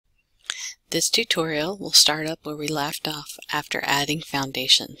This tutorial will start up where we left off after adding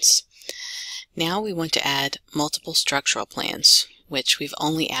foundations. Now we want to add multiple structural plans, which we've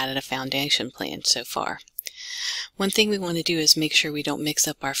only added a foundation plan so far. One thing we want to do is make sure we don't mix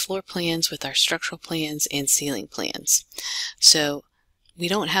up our floor plans with our structural plans and ceiling plans. So we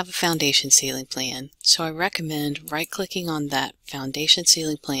don't have a foundation ceiling plan, so I recommend right-clicking on that foundation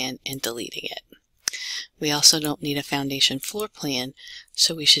ceiling plan and deleting it. We also don't need a foundation floor plan,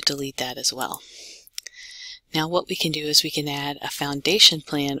 so we should delete that as well. Now what we can do is we can add a foundation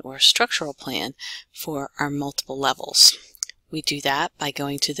plan or a structural plan for our multiple levels. We do that by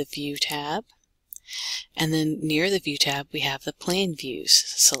going to the View tab, and then near the View tab we have the Plan Views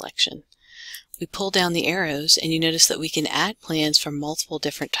selection. We pull down the arrows and you notice that we can add plans for multiple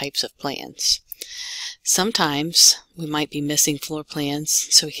different types of plans. Sometimes we might be missing floor plans,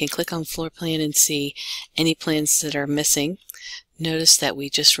 so we can click on floor plan and see any plans that are missing. Notice that we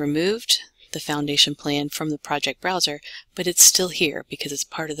just removed the foundation plan from the project browser, but it's still here because it's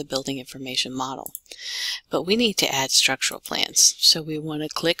part of the building information model. But we need to add structural plans, so we want to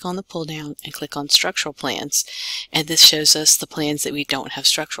click on the pull down and click on structural plans, and this shows us the plans that we don't have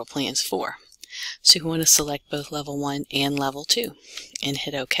structural plans for. So we want to select both level 1 and level 2 and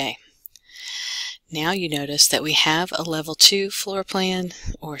hit OK. Now you notice that we have a level 2 floor plan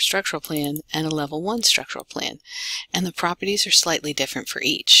or structural plan and a level 1 structural plan, and the properties are slightly different for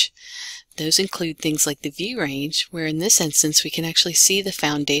each. Those include things like the view range, where in this instance we can actually see the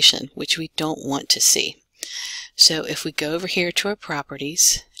foundation, which we don't want to see. So if we go over here to our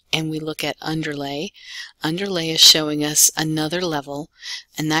properties and we look at underlay, underlay is showing us another level,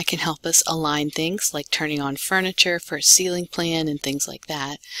 and that can help us align things like turning on furniture for a ceiling plan and things like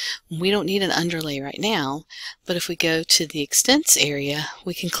that. We don't need an underlay right now, but if we go to the extents area,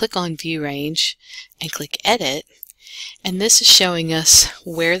 we can click on view range and click edit, and this is showing us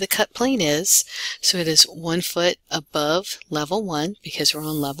where the cut plane is. So it is 1 foot above level 1 because we're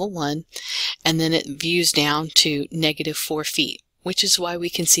on level 1, and then it views down to -4 feet. Which is why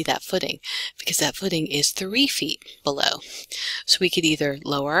we can see that footing, because that footing is 3 feet below. So we could either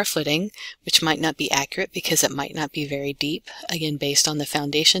lower our footing, which might not be accurate because it might not be very deep, again based on the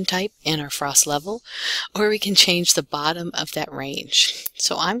foundation type and our frost level, or we can change the bottom of that range.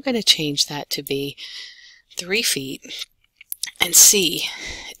 So I'm going to change that to be 3 feet and see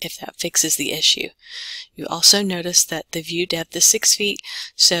if that fixes the issue. You also notice that the view depth is 6 feet,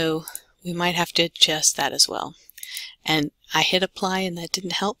 so we might have to adjust that as well. And I hit apply and that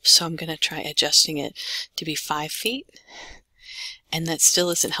didn't help, so I'm going to try adjusting it to be 5 feet, and that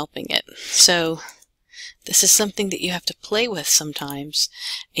still isn't helping it. So this is something that you have to play with sometimes,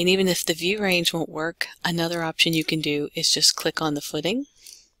 and even if the view range won't work, another option you can do is just click on the footing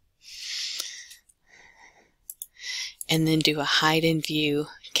and then do a hide in view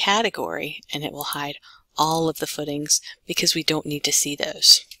category, and it will hide all of the footings because we don't need to see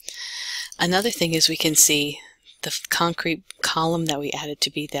those. Another thing is we can see the concrete column that we added to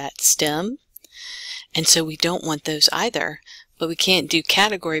be that stem, and so we don't want those either, but we can't do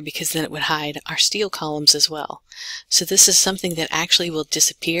category because then it would hide our steel columns as well. So this is something that actually will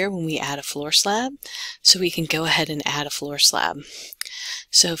disappear when we add a floor slab, so we can go ahead and add a floor slab.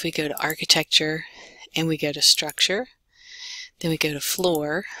 So if we go to architecture and we go to structure, then we go to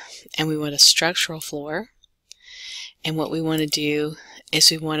floor and we want a structural floor, and what we want to do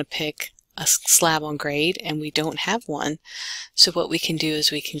is we want to pick a slab on grade, and we don't have one. So what we can do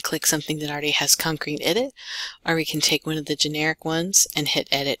is we can click something that already has concrete in it, or we can take one of the generic ones and hit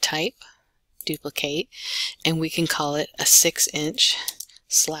edit type, duplicate, and we can call it a 6-inch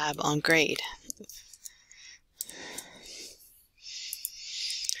slab on grade.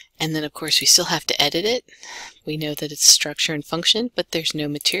 And then of course we still have to edit it. We know that it's structure and function, but there's no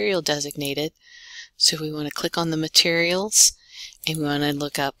material designated. So we want to click on the materials and we want to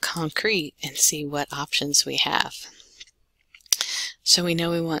look up concrete and see what options we have. So we know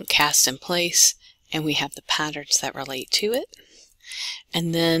we want cast in place, and we have the patterns that relate to it.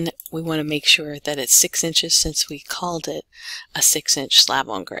 And then we want to make sure that it's 6 inches since we called it a 6-inch slab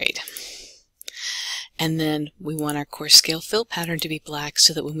on grade. And then we want our coarse scale fill pattern to be black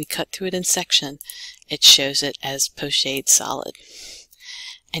so that when we cut through it in section, it shows it as pochade solid.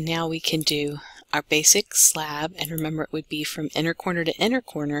 And now we can do our basic slab, and remember it would be from inner corner to inner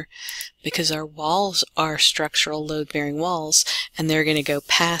corner because our walls are structural load-bearing walls, and they're going to go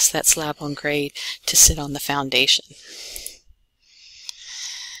past that slab on grade to sit on the foundation.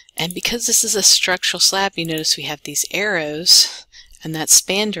 And because this is a structural slab, you notice we have these arrows and that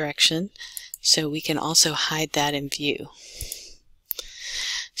span direction, so we can also hide that in view.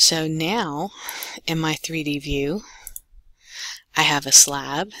 So now in my 3D view I have a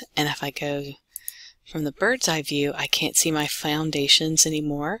slab, and if I go from the bird's eye view, I can't see my foundations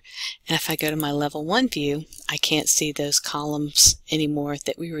anymore. And if I go to my level 1 view, I can't see those columns anymore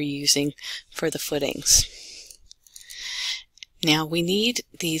that we were using for the footings. Now we need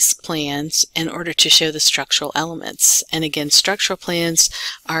these plans in order to show the structural elements. And again, structural plans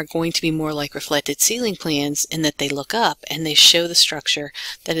are going to be more like reflected ceiling plans in that they look up and they show the structure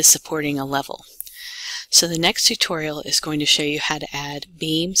that is supporting a level. So the next tutorial is going to show you how to add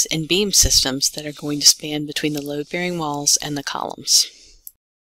beams and beam systems that are going to span between the load-bearing walls and the columns.